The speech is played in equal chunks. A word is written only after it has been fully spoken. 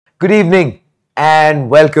Good evening and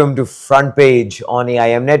welcome to Front Page on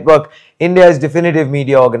AIM Network, India's definitive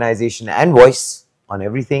media organization and voice on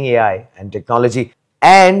everything AI and technology.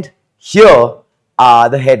 And here are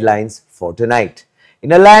the headlines for tonight.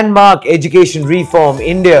 In a landmark education reform,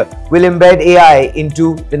 India will embed AI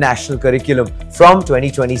into the national curriculum from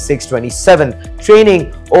 2026-27,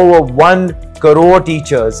 training over 1 crore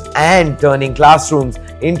teachers and turning classrooms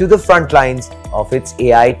into the front lines of its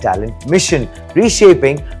AI talent mission,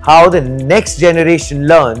 reshaping how the next generation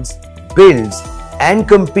learns, builds, and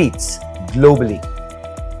competes globally.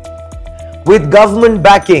 With government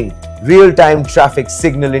backing, real-time traffic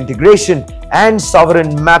signal integration, and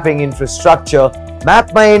sovereign mapping infrastructure,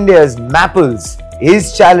 MapmyIndia's Mappls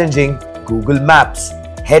is challenging Google Maps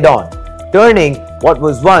head-on, turning what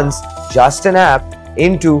was once just an app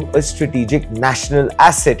into a strategic national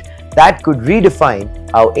asset that could redefine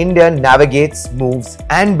how India navigates, moves,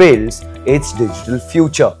 and builds its digital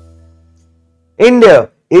future. India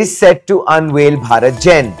is set to unveil Bharat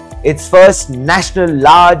Gen, its first national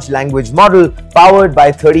large language model powered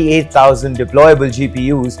by 38,000 deployable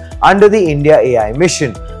GPUs under the India AI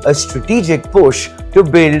mission, a strategic push to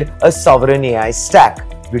build a sovereign AI stack,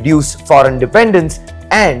 reduce foreign dependence,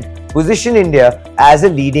 and position India as a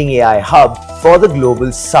leading AI hub for the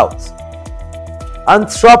global south.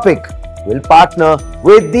 Anthropic will partner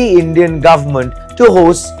with the Indian government to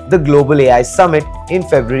host the Global AI Summit in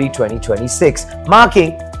February 2026,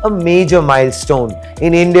 marking a major milestone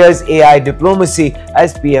in India's AI diplomacy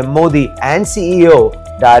as PM Modi and CEO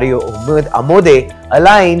Dario Amode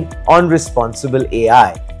align on responsible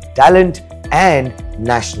AI, talent, and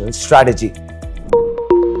national strategy.